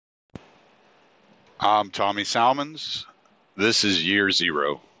I'm Tommy Salmons. This is year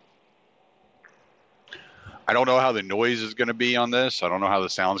zero. I don't know how the noise is going to be on this. I don't know how the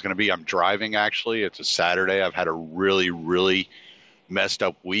sound's going to be. I'm driving, actually. It's a Saturday. I've had a really messed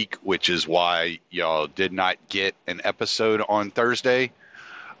up week, which is why y'all did not get an episode on Thursday.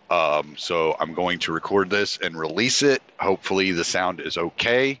 So I'm going to record this and release it. Hopefully the sound is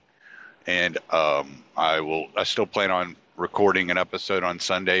okay. And I still plan on recording an episode on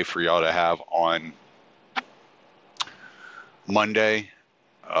Sunday for y'all to have on Monday.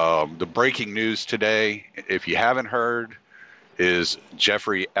 The breaking news today, if you haven't heard, is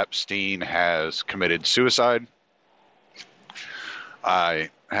Jeffrey Epstein has committed suicide.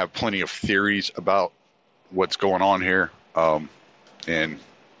 I have plenty of theories about what's going on here, and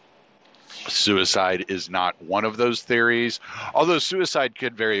suicide is not one of those theories, although suicide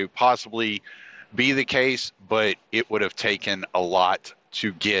could very possibly be the case, but it would have taken a lot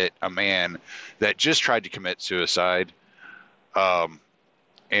to get a man that just tried to commit suicide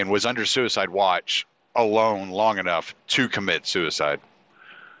and was under suicide watch alone long enough to commit suicide.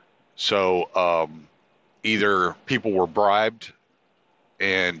 So either people were bribed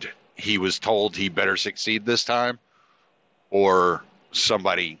and he was told he better succeed this time, or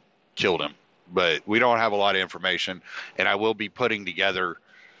somebody killed him. But we don't have a lot of information, and I will be putting together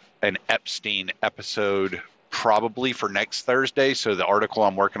an Epstein episode probably for next Thursday. So the article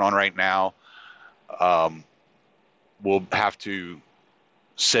I'm working on right now will have to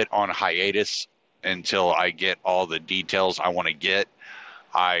sit on hiatus until I get all the details I want to get.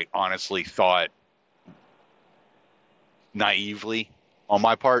 I honestly thought, naively on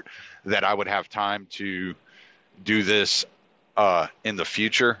my part, that I would have time to do this in the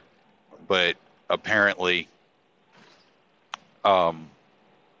future, but apparently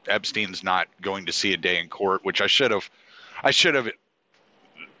Epstein's not going to see a day in court, which I should have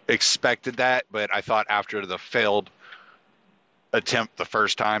expected that, but I thought after the failed attempt the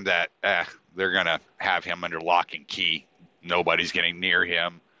first time that they're going to have him under lock and key. Nobody's getting near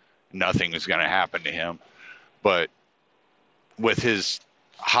him. Nothing is going to happen to him. But with his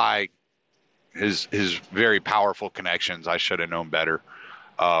very powerful connections, I should have known better.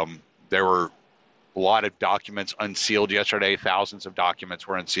 There were a lot of documents unsealed yesterday. Thousands of documents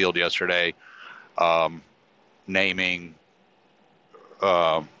were unsealed yesterday, naming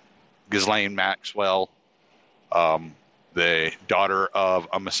Ghislaine Maxwell, the daughter of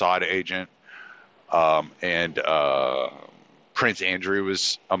a Mossad agent, and Prince Andrew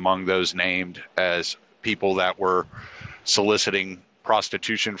was among those named as people that were soliciting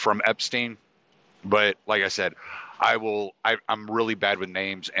prostitution from Epstein. But like I said, I'm really bad with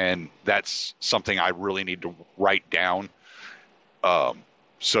names, and that's something I really need to write down,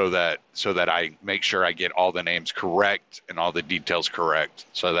 so that I make sure I get all the names correct and all the details correct.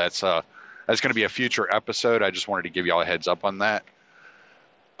 So that's going to be a future episode. I just wanted to give y'all a heads up on that.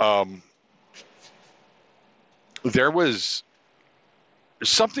 There was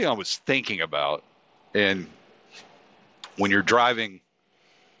something I was thinking about, and when you're driving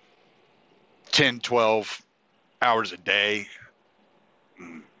 10, 12 hours a day,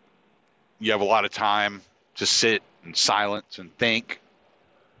 you have a lot of time to sit in silence and think,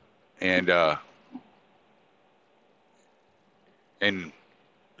 and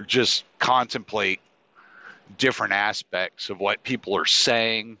just contemplate different aspects of what people are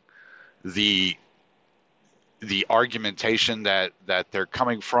saying, the argumentation that they're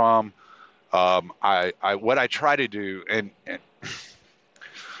coming from. What I try to do, and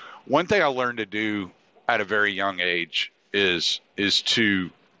one thing I learned to do at a very young age is to,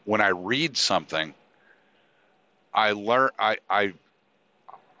 when I read something, I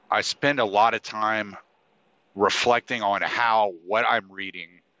spend a lot of time reflecting on how what I'm reading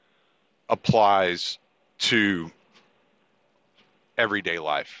applies to everyday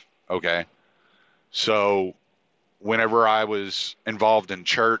life. Okay. So whenever I was involved in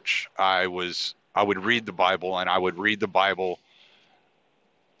church, I would read the Bible, and I would read the Bible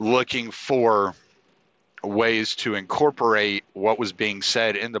looking for ways to incorporate what was being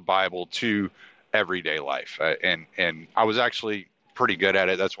said in the Bible to everyday life. And I was actually pretty good at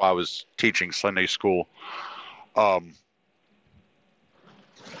it. That's why I was teaching Sunday school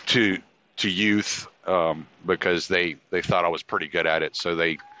to youth, because they thought I was pretty good at it. So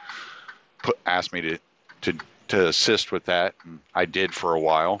they asked me to assist with that, and I did for a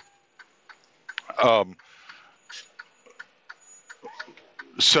while.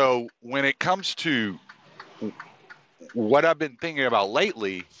 So when it comes to what I've been thinking about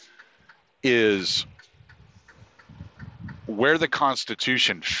lately is where the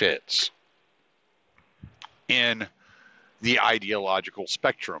Constitution fits in the ideological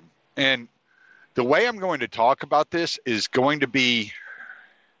spectrum. And The way I'm going to talk about this is going to be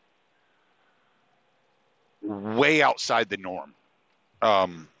way outside the norm.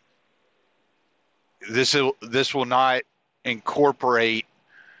 This will not incorporate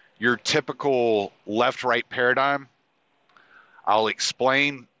your typical left-right paradigm. I'll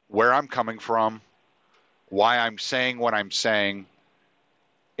explain where I'm coming from, why I'm saying what I'm saying,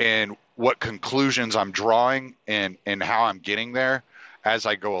 and what conclusions I'm drawing, and how I'm getting there as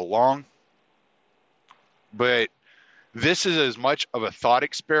I go along. But this is as much of a thought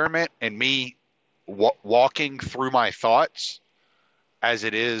experiment and me walking through my thoughts as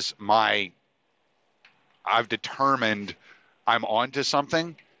it is I've determined I'm onto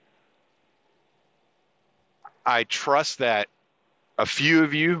something. I trust that a few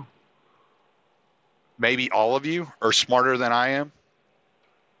of you, maybe all of you, are smarter than I am.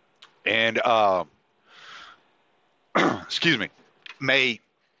 And, excuse me, may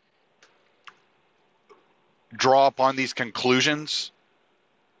draw upon these conclusions,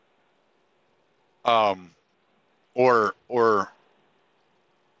 or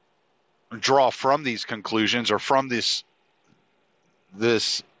draw from these conclusions, or from this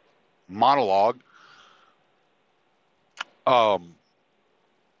monologue, and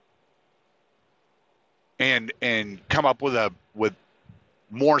come up with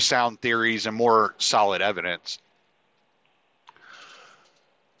more sound theories and more solid evidence.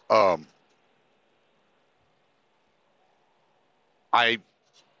 I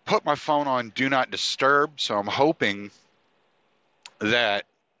put my phone on Do Not Disturb, so I'm hoping that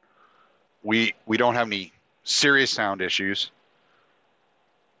we don't have any serious sound issues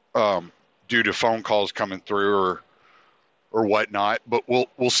due to phone calls coming through or whatnot. But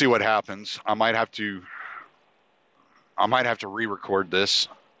we'll see what happens. I might have to re-record this.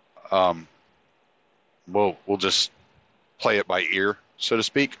 We'll just play it by ear, so to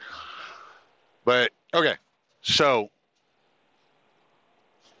speak. But okay, so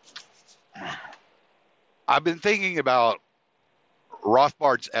I've been thinking about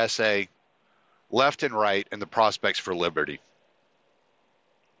Rothbard's essay, Left and Right and the Prospects for Liberty.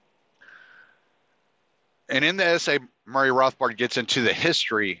 And in the essay, Murray Rothbard gets into the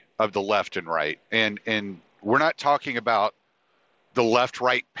history of the left and right. And we're not talking about the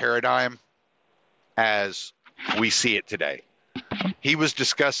left-right paradigm as we see it today. He was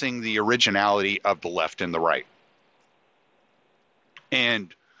discussing the originality of the left and the right.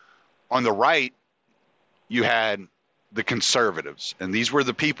 And on the right, you had the conservatives, and these were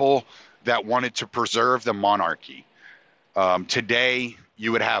the people that wanted to preserve the monarchy. Today,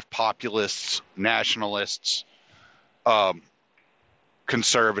 you would have populists, nationalists,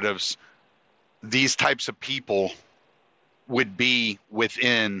 conservatives. These types of people would be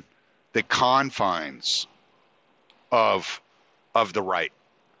within the confines of the right.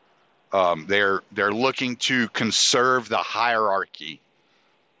 They're looking to conserve the hierarchy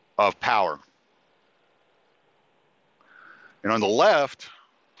of power. And on the left,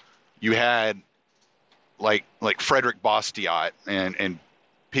 you had like Frederick Bastiat and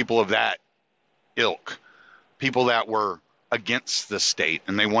people of that ilk, people that were against the state,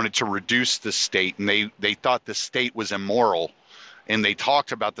 and they wanted to reduce the state, and they thought the state was immoral, and they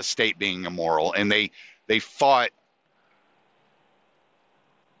talked about the state being immoral, and they fought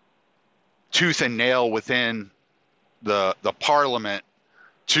tooth and nail within the parliament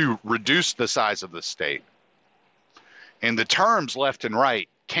to reduce the size of the state. And the terms left and right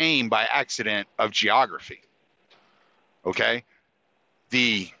came by accident of geography. Okay?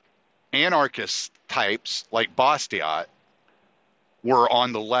 The anarchist types like Bastiat were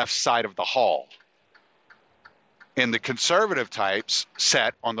on the left side of the hall. And the conservative types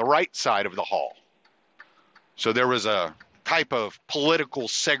sat on the right side of the hall. So there was a type of political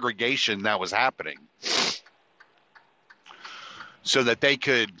segregation that was happening so that they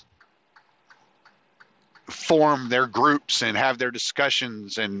could form their groups and have their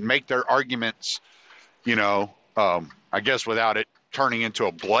discussions and make their arguments, I guess without it turning into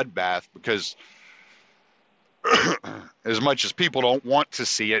a bloodbath, because as much as people don't want to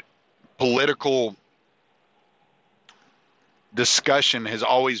see it, political discussion has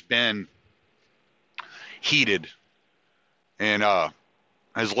always been heated and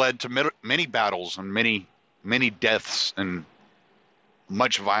has led to many battles and many deaths and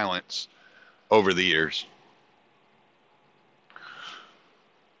much violence over the years.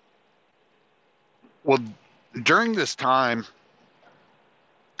 Well, during this time,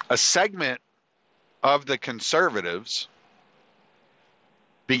 a segment of the conservatives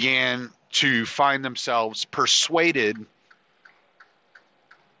began to find themselves persuaded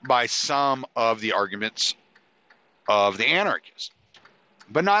by some of the arguments of the anarchists,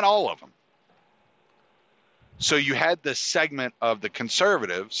 but not all of them. So you had this segment of the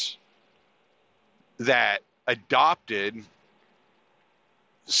conservatives that adopted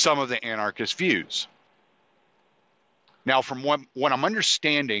some of the anarchist views. Now, from what I'm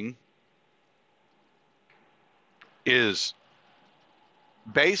understanding is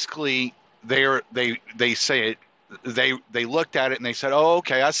basically they say it, they looked at it and they said, oh,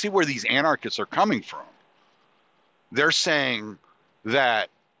 okay, I see where these anarchists are coming from. They're saying that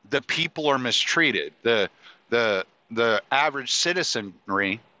the people are mistreated. The average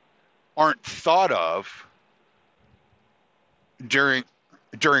citizenry aren't thought of during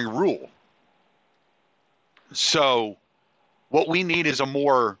rule. So what we need is a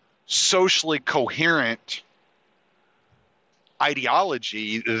more socially coherent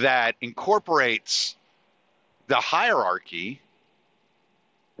ideology that incorporates the hierarchy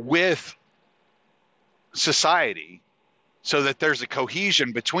with society so that there's a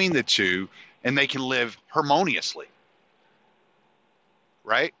cohesion between the two and they can live harmoniously.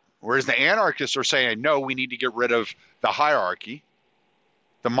 Right? Whereas the anarchists are saying, no, we need to get rid of the hierarchy,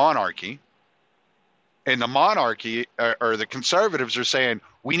 the monarchy. And the monarchy, or the conservatives are saying,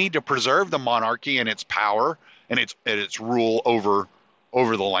 we need to preserve the monarchy and its power and its rule over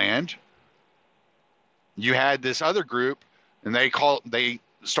the land. You had this other group, and they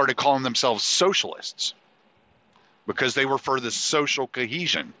started calling themselves socialists because they were for the social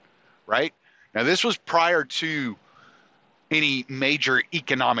cohesion, right? Now, this was prior to any major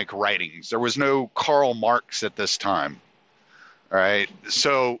economic writings. There was no Karl Marx at this time, all right?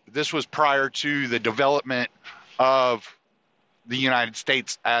 So this was prior to the development of the United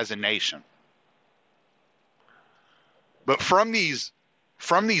States as a nation. But from these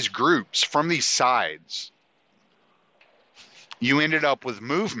groups, from these sides, you ended up with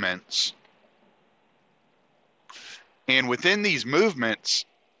movements. And within these movements,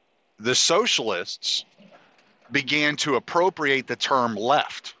 the socialists began to appropriate the term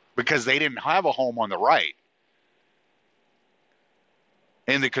left because they didn't have a home on the right.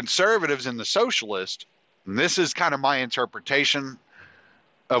 And the conservatives and the socialists, and this is kind of my interpretation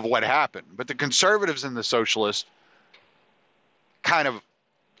of what happened, but the conservatives and the socialists kind of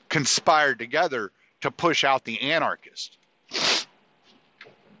conspired together to push out the anarchists.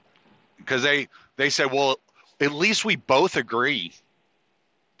 Because they said, well, at least we both agree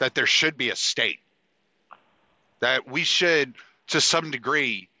that there should be a state. That we should, to some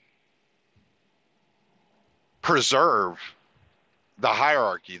degree, preserve the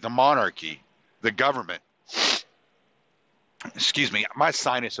hierarchy, the monarchy, the government. Excuse me, my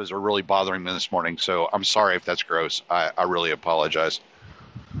sinuses are really bothering me this morning, so I'm sorry if that's gross. I really apologize.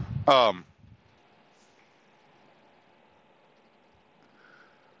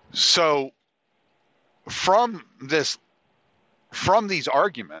 So from these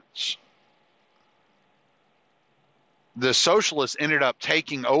arguments, the socialists ended up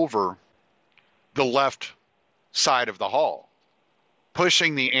taking over the left side of the hall,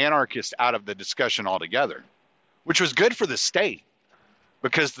 pushing the anarchists out of the discussion altogether, which was good for the state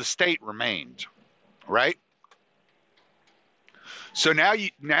because the state remained, right? So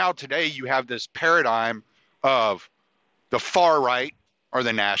now today you have this paradigm of the far right are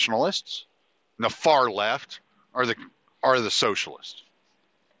the nationalists, and the far left are the socialists.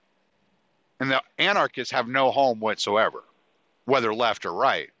 And the anarchists have no home whatsoever, whether left or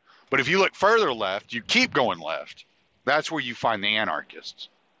right. But if you look further left, you keep going left. That's where you find the anarchists.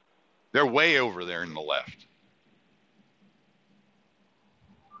 They're way over there in the left.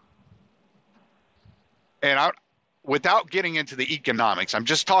 And without getting into the economics, I'm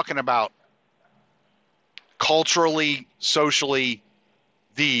just talking about culturally, socially,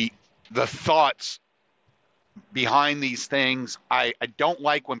 the thoughts behind these things. I don't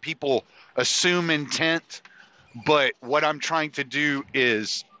like when people assume intent, but what I'm trying to do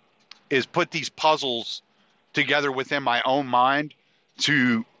is put these puzzles together within my own mind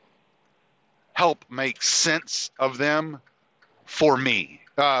to help make sense of them for me.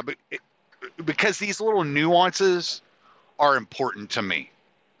 Because these little nuances are important to me.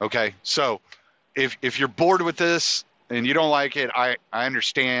 Okay, so if you're bored with this and you don't like it, I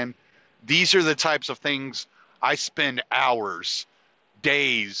understand. These are the types of things I spend hours,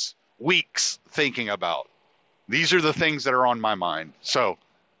 days, weeks thinking about. These are the things that are on my mind. So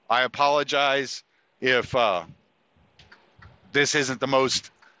I apologize if this isn't the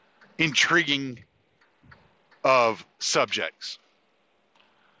most intriguing of subjects.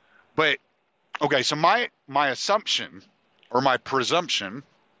 But, okay, so my assumption or my presumption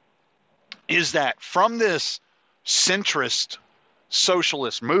is that from this centrist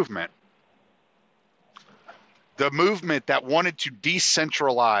socialist movement, the movement that wanted to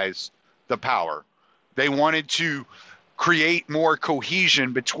decentralize the power, They wanted to create more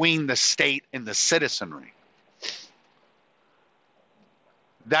cohesion between the state and the citizenry.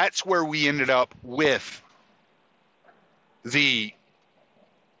 That's where we ended up with the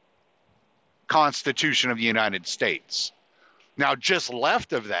Constitution of the United States. Now, just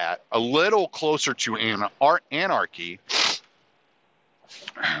left of that, a little closer to anarchy,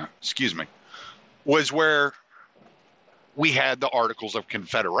 excuse me, was where we had the Articles of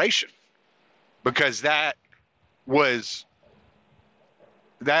Confederation, because that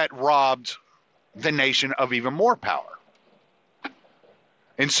robbed the nation of even more power.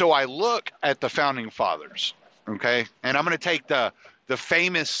 And so I look at the founding fathers, okay, and I'm going to take the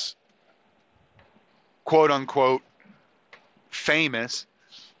famous, quote unquote, famous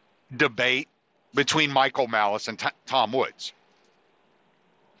debate between Michael Malice and Tom Woods.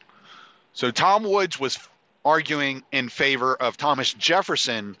 So Tom Woods was arguing in favor of Thomas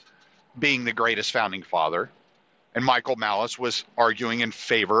Jefferson being the greatest founding father, and Michael Malice was arguing in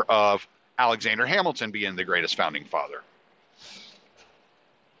favor of Alexander Hamilton being the greatest founding father.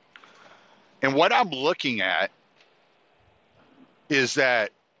 And what I'm looking at is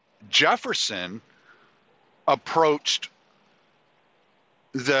that Jefferson approached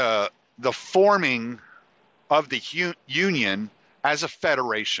the forming of the Union as a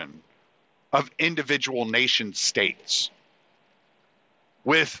federation of individual nation states,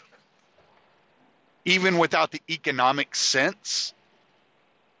 even without the economic sense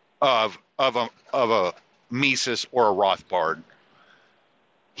of a Mises or a Rothbard.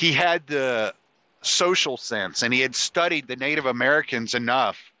 He had the social sense, and he had studied the Native Americans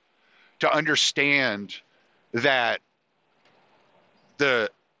enough to understand that the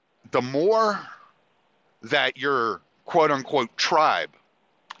more that your quote unquote tribe,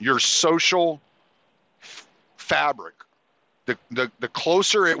 your social fabric, the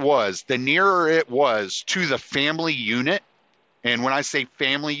closer it was, the nearer it was to the family unit. And when I say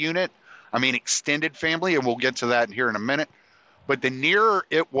family unit, I mean extended family, and we'll get to that here in a minute. But the nearer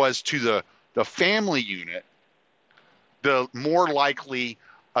it was to the family unit, the more likely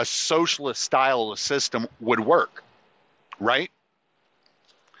a socialist style of system would work, right?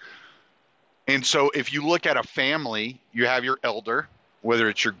 And so if you look at a family, you have your elder, whether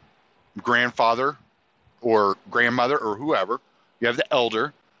it's your grandfather or grandmother or whoever, you have the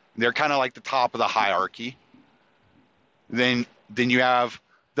elder. They're kind of like the top of the hierarchy. Then you have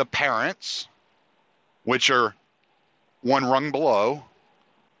the parents, which are one rung below.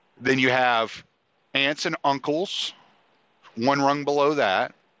 Then you have aunts and uncles, one rung below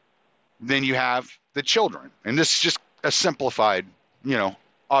that. Then you have the children. And this is just a simplified,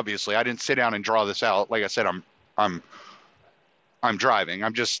 obviously I didn't sit down and draw this out. Like I said, I'm driving.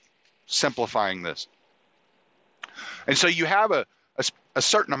 I'm just simplifying this. And so you have a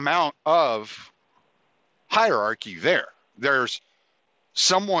certain amount of hierarchy there. There's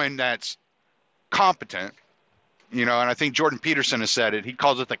someone that's competent, and I think Jordan Peterson has said it. He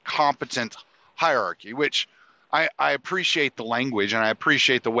calls it the competent hierarchy, which I appreciate the language, and I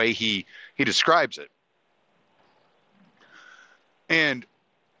appreciate the way he describes it. And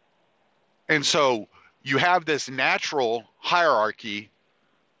so you have this natural hierarchy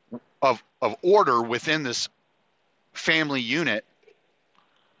of order within this family unit,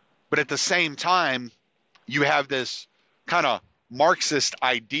 but at the same time, you have this kind of Marxist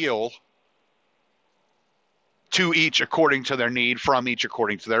ideal, to each according to their need, from each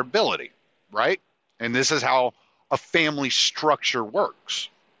according to their ability, right? And this is how a family structure works.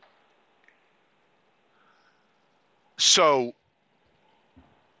 So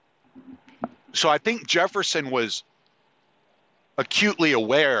I think Jefferson was acutely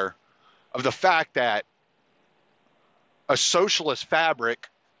aware of the fact that a socialist fabric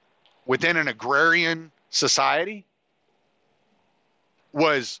within an agrarian society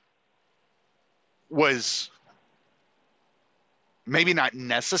was maybe not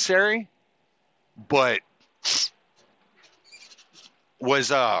necessary, but was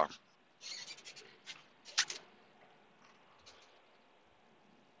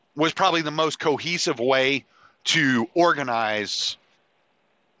probably the most cohesive way to organize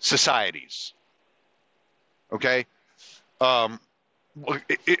societies. Okay,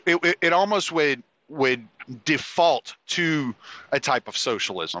 it almost would default to a type of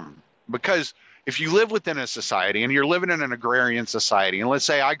socialism, because if you live within a society and you're living in an agrarian society, and let's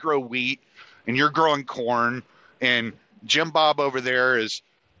say I grow wheat and you're growing corn, and Jim Bob over there is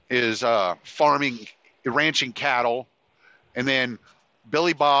farming, ranching cattle, and then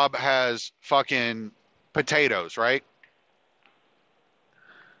Billy Bob has fucking potatoes, right?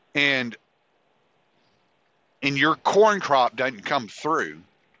 And your corn crop doesn't come through,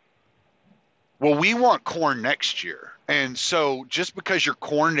 Well, we want corn next year. And so just because your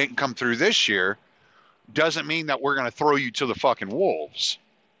corn didn't come through this year doesn't mean that we're going to throw you to the fucking wolves.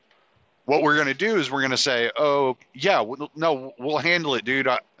 What we're going to do is we're going to say, oh, yeah, no, we'll handle it, dude.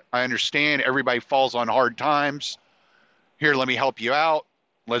 I understand everybody falls on hard times. Here, let me help you out.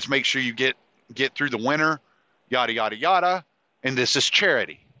 Let's make sure you get through the winter, yada, yada, yada. And this is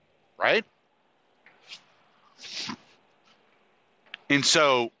charity, right? And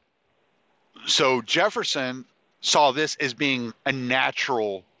so Jefferson saw this as being a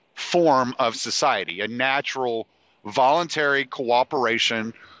natural form of society, a natural voluntary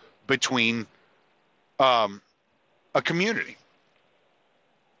cooperation between a community.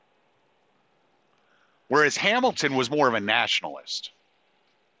 Whereas Hamilton was more of a nationalist.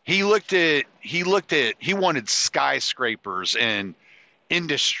 He wanted skyscrapers and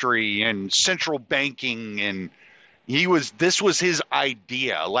industry and central banking, and this was his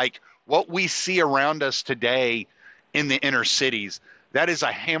idea. Like what we see around us today in the inner cities, that is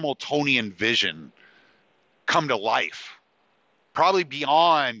a Hamiltonian vision come to life, probably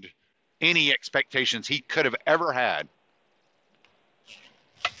beyond any expectations he could have ever had.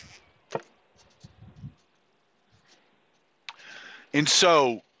 And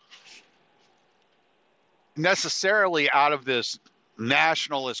so necessarily out of this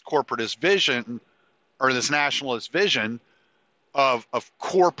nationalist corporatist vision, or this nationalist vision of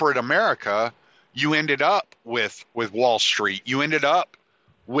corporate America, you ended up with Wall Street. You ended up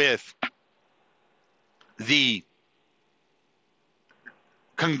with the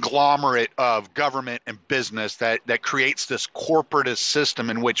conglomerate of government and business that creates this corporatist system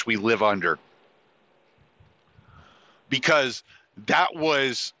in which we live under. Because that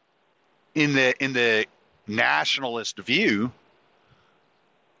was in the nationalist view,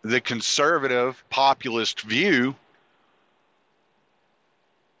 the conservative populist view,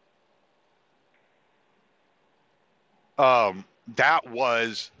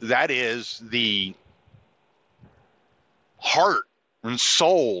 that is the heart and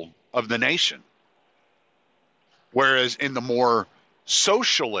soul of the nation. Whereas in the more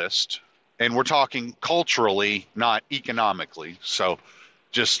socialist, and we're talking culturally, not economically, so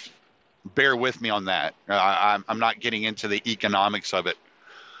just bear with me on that. I'm not getting into the economics of it.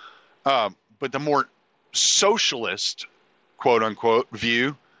 But the more socialist, quote unquote,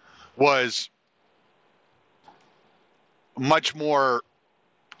 view was much more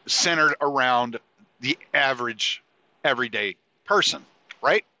centered around the average everyday person,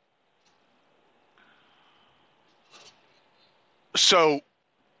 right? So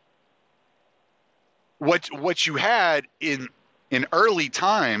what you had in early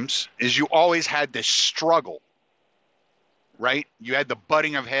times is you always had this struggle, right? You had the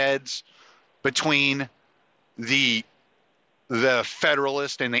butting of heads between the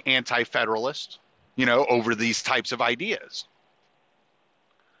Federalist and the Anti-Federalist, over these types of ideas.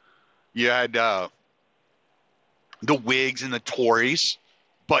 You had the Whigs and the Tories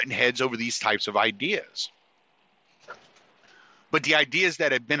butting heads over these types of ideas. But the ideas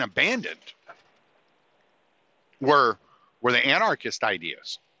that had been abandoned were the anarchist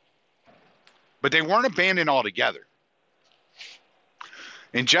ideas. But they weren't abandoned altogether.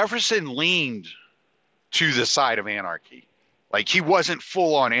 And Jefferson leaned to the side of anarchy. Like, he wasn't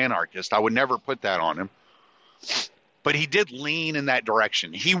full-on anarchist. I would never put that on him. But he did lean in that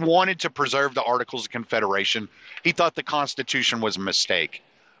direction. He wanted to preserve the Articles of Confederation. He thought the Constitution was a mistake.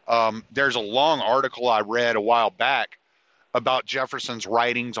 There's a long article I read a while back about Jefferson's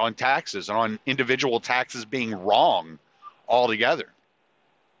writings on taxes and on individual taxes being wrong altogether.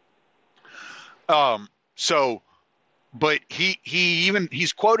 But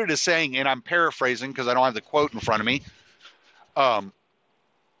he's quoted as saying, and I'm paraphrasing because I don't have the quote in front of me.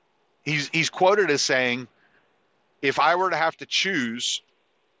 He's quoted as saying, if I were to have to choose,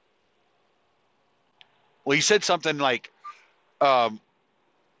 well, he said something like,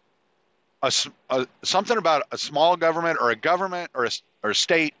 something about a small government or a government or a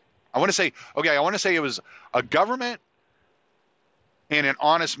state. I want to say it was a government and an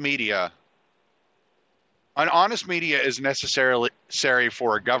honest media. An honest media is necessary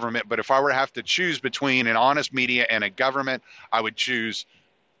for a government, but if I were to have to choose between an honest media and a government, I would choose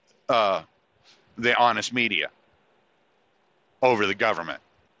the honest media over the government.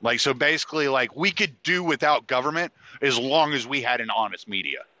 Like, so basically, like, we could do without government as long as we had an honest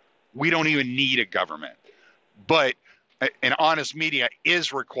media. We don't even need a government, but an honest media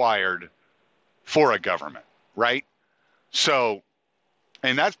is required for a government, right? So,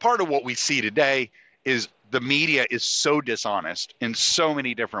 and that's part of what we see today is the media is so dishonest in so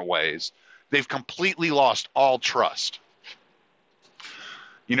many different ways. They've completely lost all trust.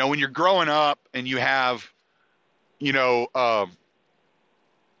 When you're growing up and you have, you know,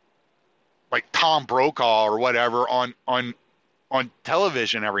 like Tom Brokaw or whatever on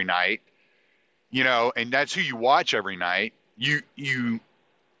television every night, and that's who you watch every night. It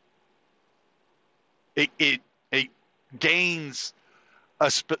gains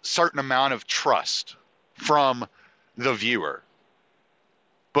a certain amount of trust from the viewer.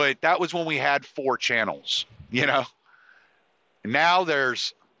 But that was when we had 4 channels, Now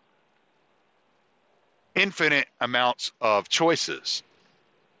there's infinite amounts of choices,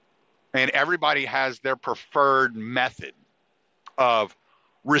 and everybody has their preferred method of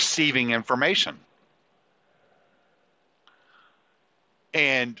receiving information.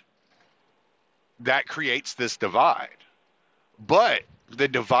 And that creates this divide. But the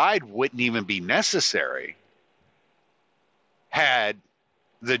divide wouldn't even be necessary had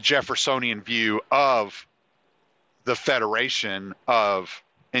the Jeffersonian view of the Federation of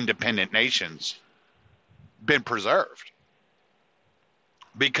Independent Nations been preserved.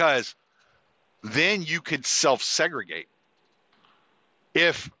 Because then you could self-segregate.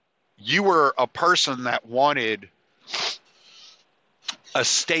 If you were a person that wanted a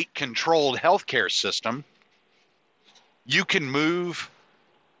state-controlled healthcare system, you can move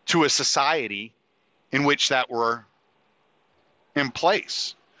to a society in which that were in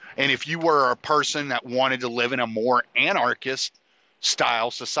place. And if you were a person that wanted to live in a more anarchist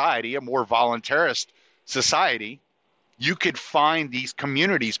style society, a more voluntarist society, you could find these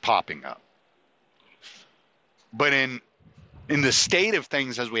communities popping up. But in the state of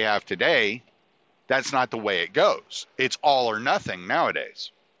things as we have today, that's not the way it goes. It's all or nothing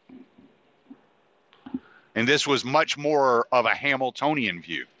nowadays. And this was much more of a Hamiltonian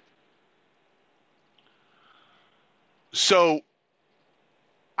view. So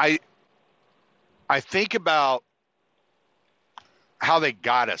I think about how they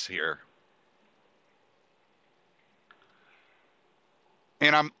got us here.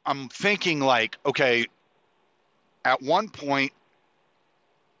 And I'm thinking like, okay, at one point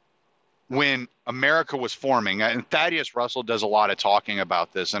when America was forming, and Thaddeus Russell does a lot of talking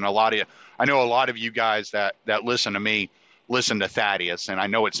about this, and I know a lot of you guys that listen to me listen to Thaddeus, and I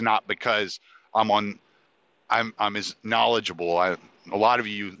know it's not because I'm as knowledgeable. A lot of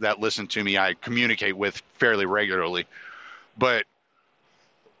you that listen to me, I communicate with fairly regularly, but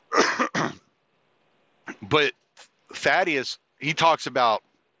Thaddeus, he talks about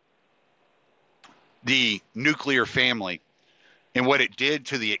the nuclear family and what it did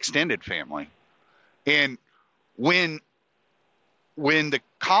to the extended family. And when the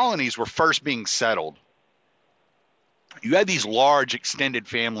colonies were first being settled, you had these large extended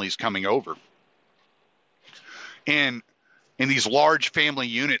families coming over. And in these large family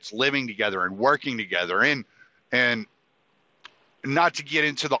units living together and working together, and not to get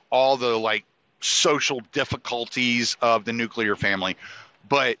into all the like social difficulties of the nuclear family,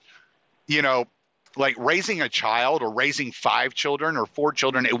 but like raising a child or raising 5 children or 4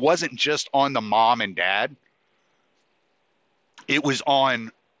 children, it wasn't just on the mom and dad. It was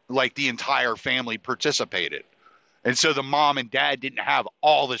on like the entire family participated. And so the mom and dad didn't have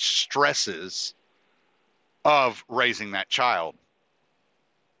all the stresses of raising that child.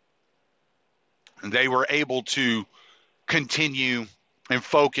 And they were able to continue and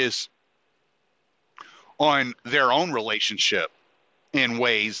focus on their own relationship in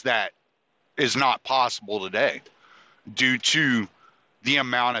ways that is not possible today due to the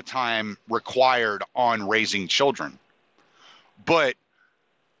amount of time required on raising children. But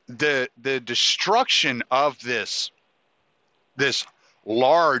the destruction of this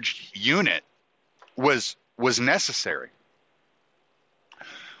large unit was necessary.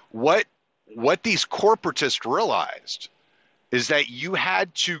 What these corporatists realized is that you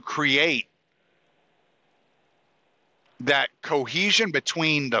had to create that cohesion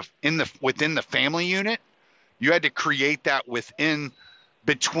within the family unit. You had to create that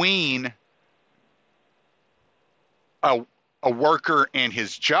between a worker and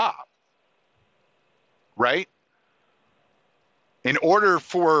his job, right? In order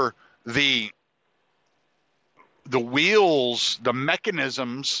for the wheels, the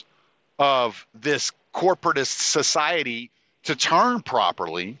mechanisms of this corporatist society to turn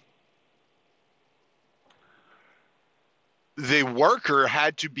properly, the worker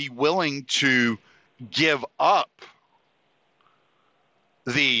had to be willing to give up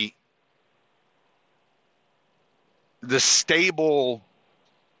the stable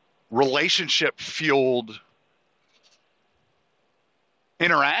relationship fueled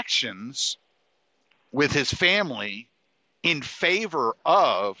interactions with his family in favor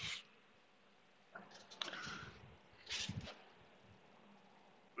of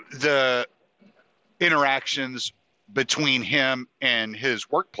the interactions between him and his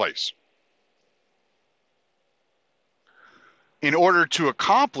workplace. In order to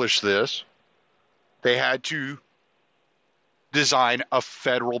accomplish this, they had to design a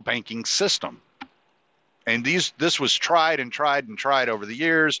federal banking system. And this was tried and tried and tried over the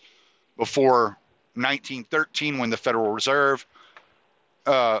years before 1913, when the Federal Reserve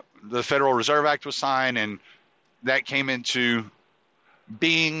Act was signed, and that came into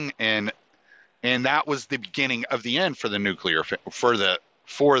being, and that was the beginning of the end for the nuclear for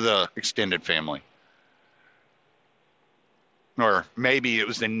the extended family. Or maybe it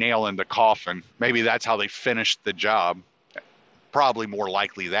was the nail in the coffin. Maybe that's how they finished the job. Probably more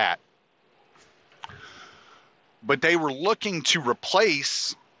likely that. But they were looking to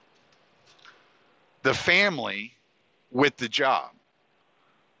replace the family with the job.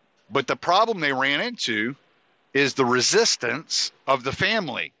 But the problem they ran into is the resistance of the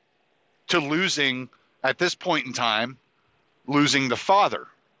family to losing, at this point in time, losing the father,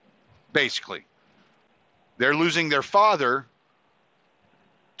 basically. They're losing their father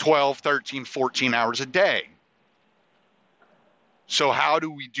 12, 13, 14 hours a day. So how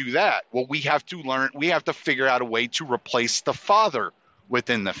do we do that? Well, we have to figure out a way to replace the father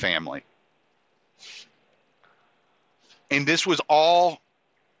within the family. And this was all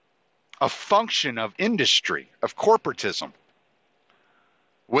a function of industry, of corporatism.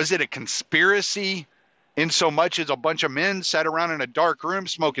 Was it a conspiracy in so much as a bunch of men sat around in a dark room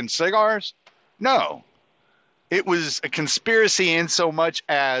smoking cigars? No. It was a conspiracy in so much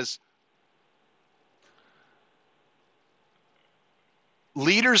as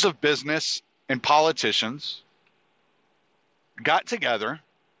leaders of business and politicians got together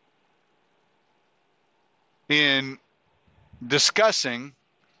in discussing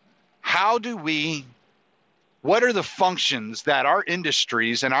what are the functions that our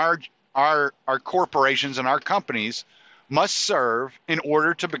industries and our corporations and our companies must serve in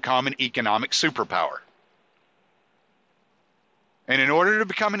order to become an economic superpower. And in order to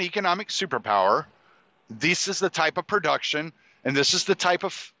become an economic superpower, this is the type of production and this is the type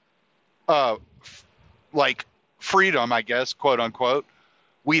of freedom, I guess, quote unquote,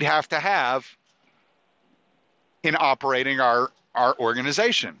 we'd have to have in operating our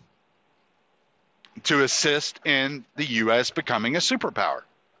organization to assist in the U.S. becoming a superpower.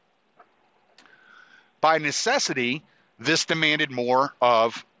 By necessity, this demanded more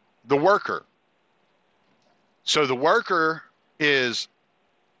of the worker. So the worker is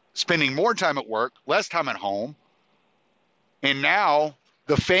spending more time at work, less time at home, and now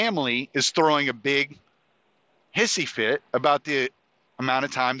the family is throwing a big hissy fit about the amount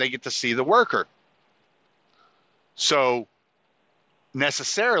of time they get to see the worker. So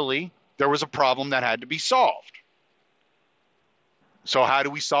necessarily, there was a problem that had to be solved. So how do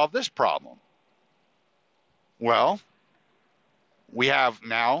we solve this problem? Well, we have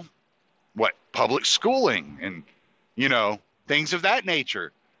now public schooling and, things of that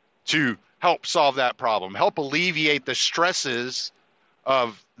nature to help solve that problem, help alleviate the stresses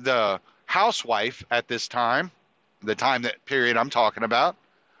of the housewife at this time, that period I'm talking about,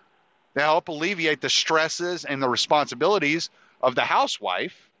 to help alleviate the stresses and the responsibilities of the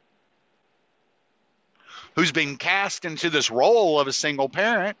housewife who's been cast into this role of a single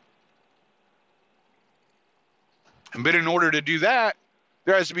parent. But in order to do that,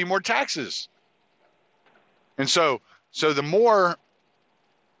 there has to be more taxes. And so the more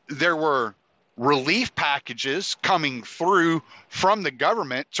there were relief packages coming through from the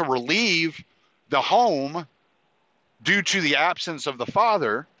government to relieve the home due to the absence of the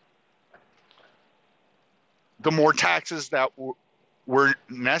father, the more taxes that were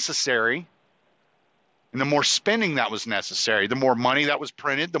necessary, and the more spending that was necessary, the more money that was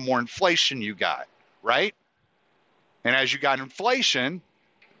printed, the more inflation you got, right? And as you got inflation,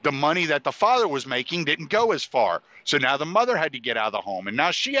 the money that the father was making didn't go as far. So now the mother had to get out of the home, and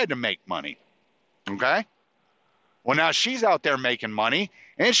now she had to make money, okay? Well, now she's out there making money,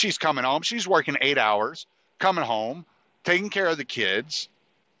 and she's coming home. She's working 8 hours, coming home, taking care of the kids,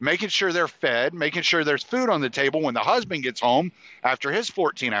 making sure they're fed, making sure there's food on the table when the husband gets home after his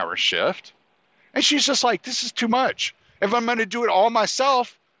 14-hour shift. And she's just like, this is too much. If I'm going to do it all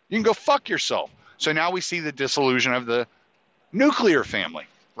myself, you can go fuck yourself. So now we see the disillusion of the nuclear family,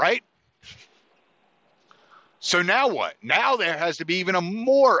 right? So now what? Now there has to be even a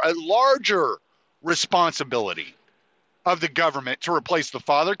larger responsibility of the government to replace the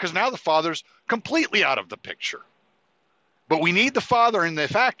father, because now the father's completely out of the picture. But we need the father in the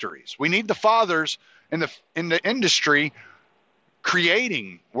factories. We need the fathers in the industry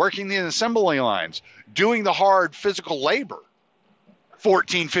working the assembly lines, doing the hard physical labor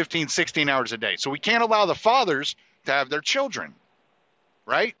 14, 15, 16 hours a day. So we can't allow the fathers to have their children,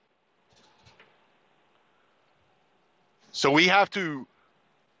 right? So we have to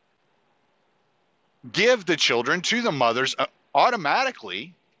give the children to the mothers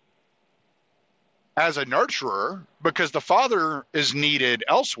automatically as a nurturer, because the father is needed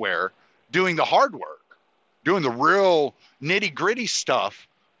elsewhere doing the hard work, doing the real nitty gritty stuff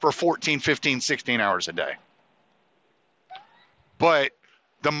for 14, 15, 16 hours a day. But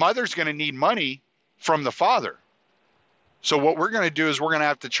the mother's going to need money from the father. So what we're going to do is we're going to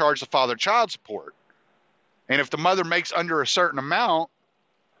have to charge the father child support. And if the mother makes under a certain amount,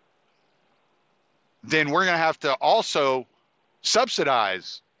 then we're going to have to also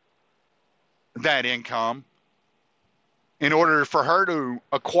subsidize that income in order for her to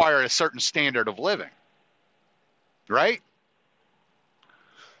acquire a certain standard of living, right?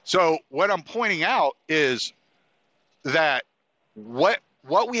 So what I'm pointing out is that what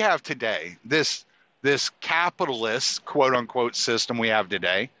we have today, this capitalist quote unquote system we have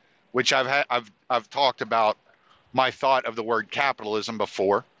today, which I've talked about my thought of the word capitalism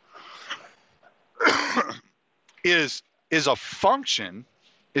before, is a function,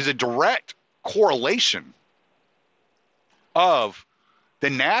 is a direct correlation of the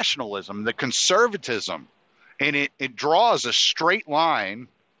nationalism, the conservatism, and it draws a straight line,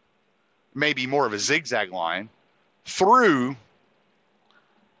 maybe more of a zigzag line, through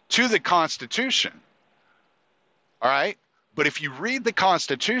to the Constitution. All right? But if you read the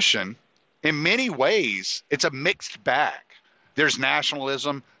Constitution, in many ways, it's a mixed bag. There's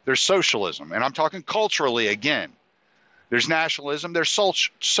nationalism, there's socialism, and I'm talking culturally again. There's nationalism, there's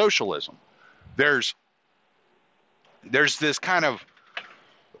socialism. There's this kind of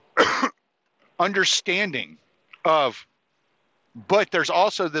understanding of, but there's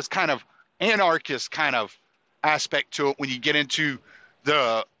also this kind of anarchist kind of aspect to it when you get into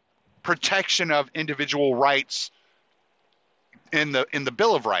the protection of individual rights in the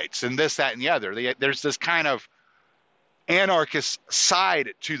Bill of Rights and this, that, and the other. There's this kind of anarchist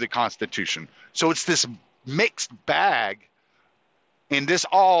side to the Constitution. So it's this mixed bag, and this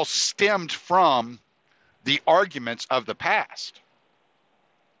all stemmed from the arguments of the past,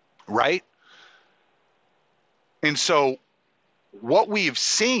 right? And so what we've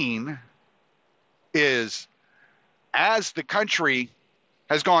seen is, as the country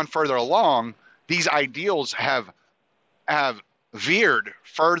has gone further along, these ideals have veered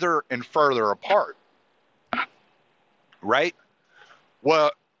further and further apart, right?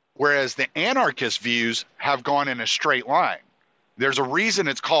 Well, whereas the anarchist views have gone in a straight line. There's a reason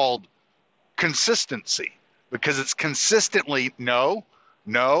it's called consistency, because it's consistently no,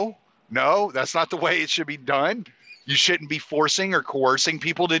 that's not the way it should be done. You shouldn't be forcing or coercing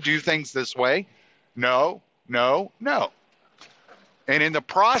people to do things this way. No. And in the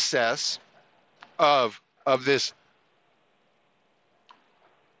process of this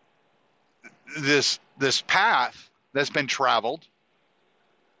path that's been traveled,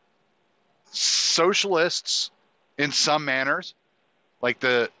 socialists in some manners, like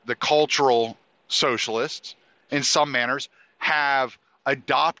the cultural socialists in some manners, have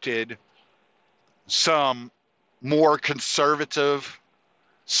adopted some more conservative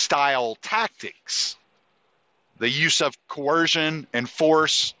style tactics, the use of coercion and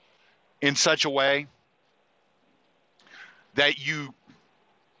force in such a way that you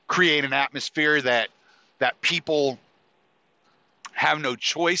create an atmosphere that people have no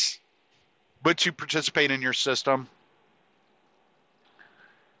choice but to participate in your system.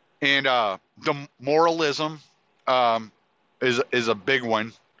 And the moralism is a big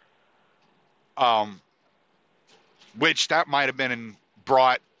one, which that might have been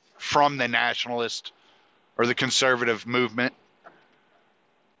brought from the nationalist or the conservative movement,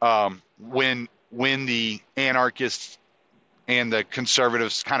 when the anarchists and the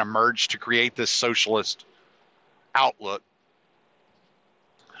conservatives kind of merged to create this socialist outlook.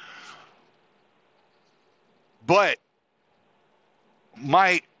 But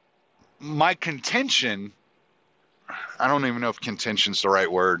my contention, I don't even know if contention's the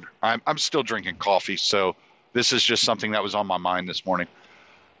right word. I'm still drinking coffee, so this is just something that was on my mind this morning.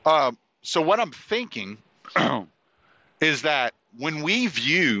 So what I'm thinking is that when we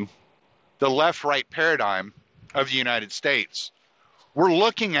view the left-right paradigm of the United States, we're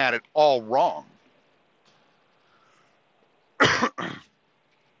looking at it all wrong.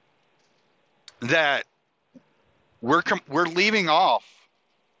 That we're leaving off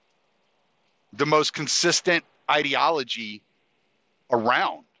the most consistent ideology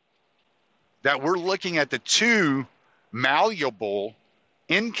around. That we're looking at the two malleable,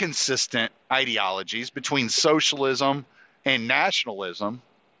 inconsistent ideologies between socialism and nationalism.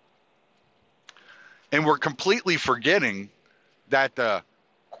 And we're completely forgetting that the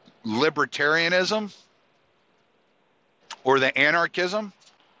libertarianism or the anarchism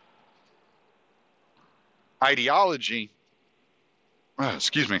ideology,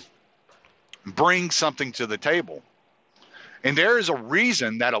 brings something to the table. And there is a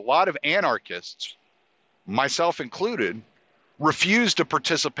reason that a lot of anarchists, myself included, refuse to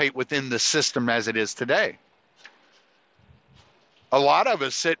participate within the system as it is today. A lot of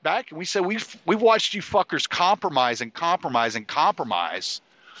us sit back and we say, we've watched you fuckers compromise and compromise and compromise.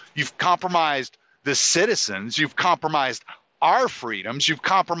 You've compromised the citizens. You've compromised our freedoms. You've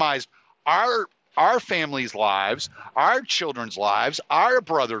compromised our families' lives, our children's lives, our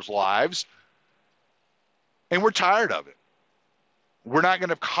brothers' lives. And we're tired of it. We're not going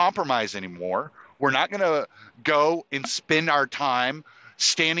to compromise anymore. We're not going to go and spend our time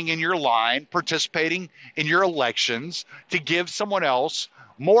standing in your line, participating in your elections to give someone else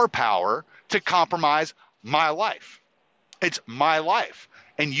more power to compromise my life. It's my life,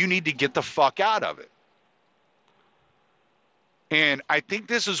 and you need to get the fuck out of it. And I think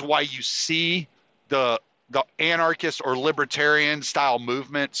this is why you see the anarchist or libertarian style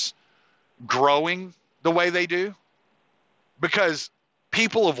movements growing the way they do, because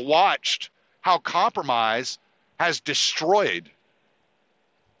people have watched how compromise has destroyed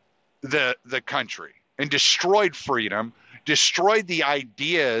the country and destroyed freedom, destroyed the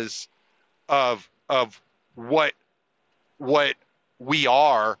ideas of what we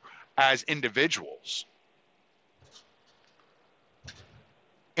are as individuals.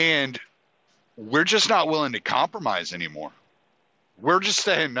 And we're just not willing to compromise anymore. We're just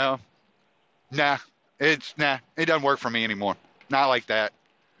saying, it doesn't work for me anymore. Not like that.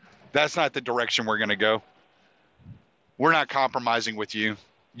 That's not the direction we're going to go. We're not compromising with you.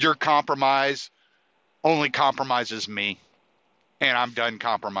 Your compromise only compromises me, and I'm done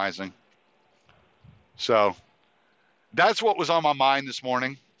compromising. So that's what was on my mind this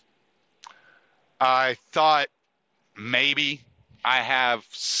morning. I thought maybe I have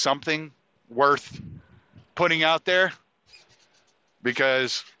something worth putting out there,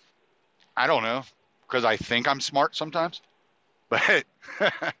 because I don't know, because I think I'm smart sometimes. But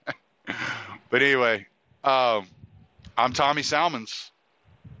anyway, I'm Tommy Salmons.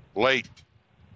 Late.